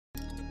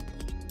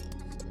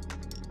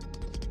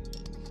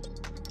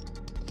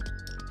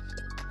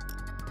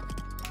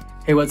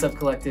Hey, what's up,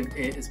 Collective?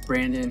 It is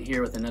Brandon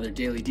here with another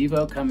daily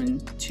Devo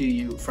coming to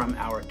you from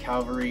our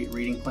Calvary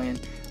reading plan.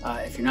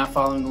 If you're not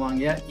following along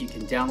yet, you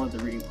can download the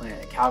reading plan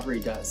at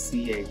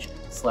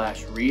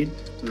calvary.ch/read.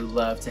 We would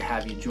love to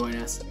have you join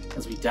us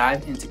as we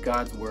dive into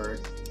God's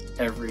Word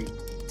every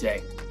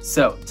day.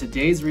 So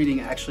today's reading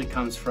actually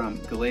comes from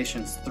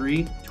Galatians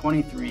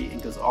 3:23 and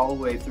goes all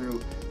the way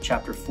through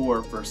chapter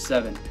 4, verse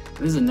 7.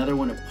 This is another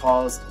one of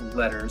Paul's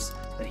letters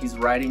that he's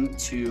writing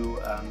to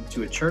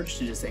a church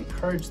to just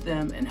encourage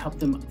them and help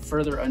them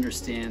further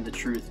understand the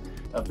truth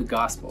of the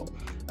gospel.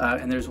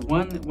 And there's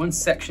one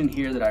section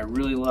here that I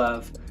really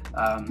love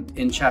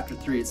in chapter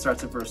 3. It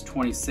starts at verse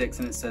 26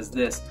 and it says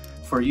this: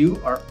 "For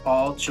you are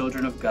all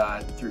children of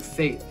God through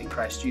faith in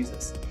Christ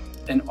Jesus.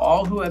 And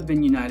all who have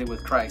been united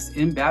with Christ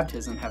in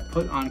baptism have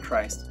put on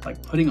Christ,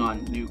 like putting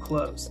on new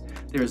clothes.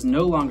 There is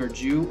no longer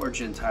Jew or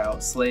Gentile,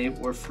 slave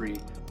or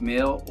free,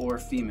 male or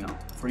female,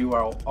 for you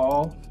are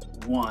all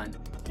one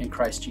in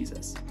Christ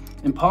Jesus."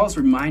 And Paul's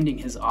reminding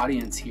his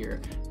audience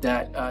here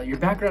that your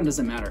background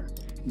doesn't matter,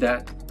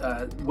 that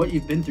what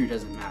you've been through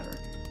doesn't matter,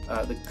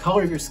 the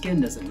color of your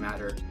skin doesn't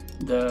matter,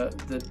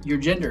 your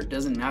gender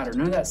doesn't matter.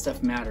 None of that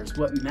stuff matters.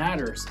 What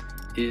matters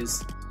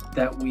is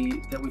that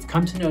we've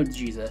come to know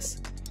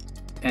Jesus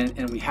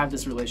and we have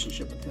this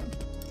relationship with him.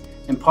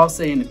 And Paul's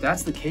saying, if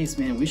that's the case,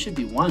 man, we should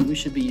be one. We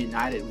should be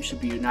united. We should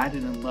be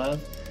united in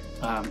love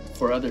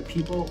for other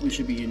people. We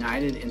should be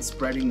united in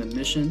spreading the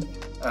mission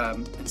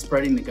and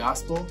spreading the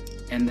gospel,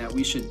 and that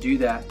we should do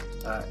that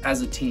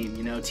as a team,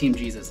 Team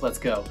Jesus, let's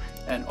go.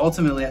 And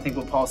ultimately, I think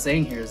what Paul's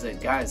saying here is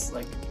that, guys,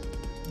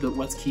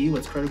 what's key,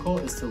 what's critical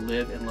is to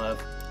live and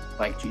love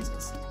like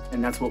Jesus.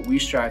 And that's what we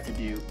strive to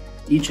do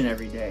each and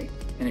every day.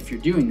 And if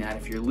you're doing that,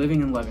 if you're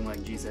living and loving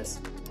like Jesus,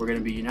 we're going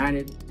to be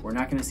united. We're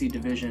not going to see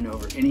division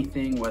over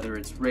anything, whether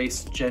it's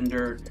race,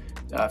 gender,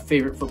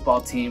 favorite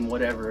football team,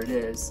 whatever it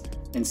is.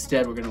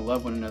 Instead, we're going to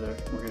love one another.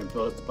 We're going to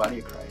build up the body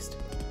of Christ.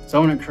 So I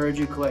want to encourage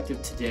you,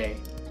 Collective, today,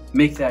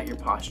 make that your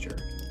posture.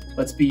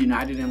 Let's be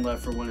united in love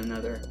for one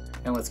another,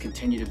 and let's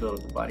continue to build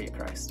up the body of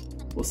Christ.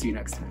 We'll see you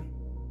next time.